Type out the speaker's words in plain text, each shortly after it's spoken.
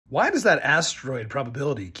Why does that asteroid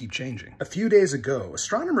probability keep changing? A few days ago,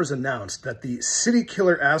 astronomers announced that the city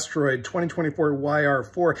killer asteroid 2024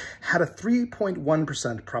 YR4 had a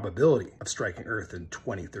 3.1% probability of striking Earth in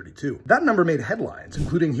 2032. That number made headlines,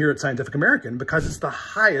 including here at Scientific American, because it's the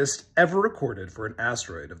highest ever recorded for an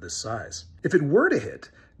asteroid of this size. If it were to hit,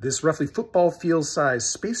 this roughly football field-sized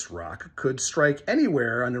space rock could strike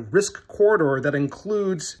anywhere on a risk corridor that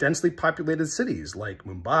includes densely populated cities like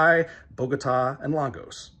Mumbai, Bogota, and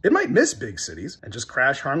Lagos. It might miss big cities and just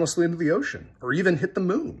crash harmlessly into the ocean, or even hit the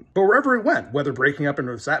moon. But wherever it went, whether breaking up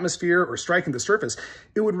into Earth's atmosphere or striking the surface,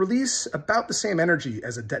 it would release about the same energy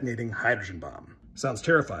as a detonating hydrogen bomb. Sounds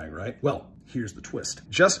terrifying, right? Well, here's the twist.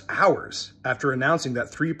 Just hours after announcing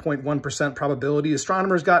that 3.1% probability,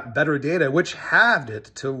 astronomers got better data, which halved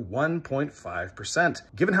it to 1.5%.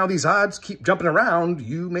 Given how these odds keep jumping around,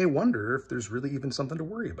 you may wonder if there's really even something to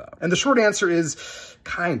worry about. And the short answer is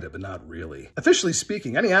kind of, but not really. Officially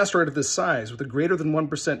speaking, any asteroid of this size with a greater than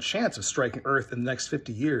 1% chance of striking Earth in the next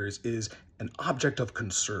 50 years is an object of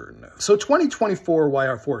concern. So 2024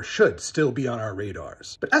 YR4 should still be on our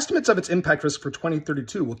radars. But estimates of its impact risk for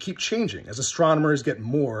 2032 will keep changing as astronomers get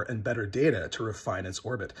more and better data to refine its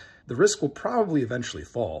orbit. The risk will probably eventually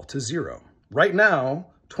fall to zero. Right now,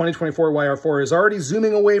 2024 YR4 is already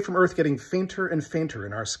zooming away from Earth, getting fainter and fainter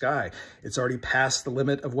in our sky. It's already past the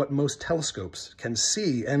limit of what most telescopes can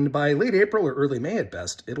see, and by late April or early May at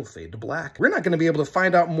best, it'll fade to black. We're not going to be able to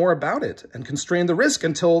find out more about it and constrain the risk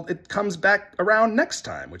until it comes back around next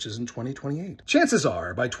time, which is in 2028. Chances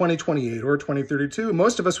are, by 2028 or 2032,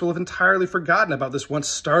 most of us will have entirely forgotten about this once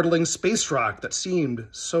startling space rock that seemed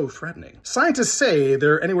so threatening. Scientists say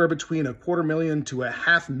there are anywhere between 250,000 to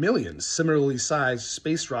 500,000 similarly sized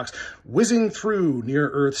space rocks whizzing through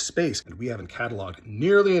near-Earth space, and we haven't cataloged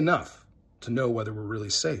nearly enough to know whether we're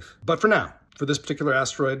really safe. But for now, for this particular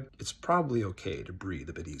asteroid, it's probably okay to breathe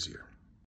a bit easier.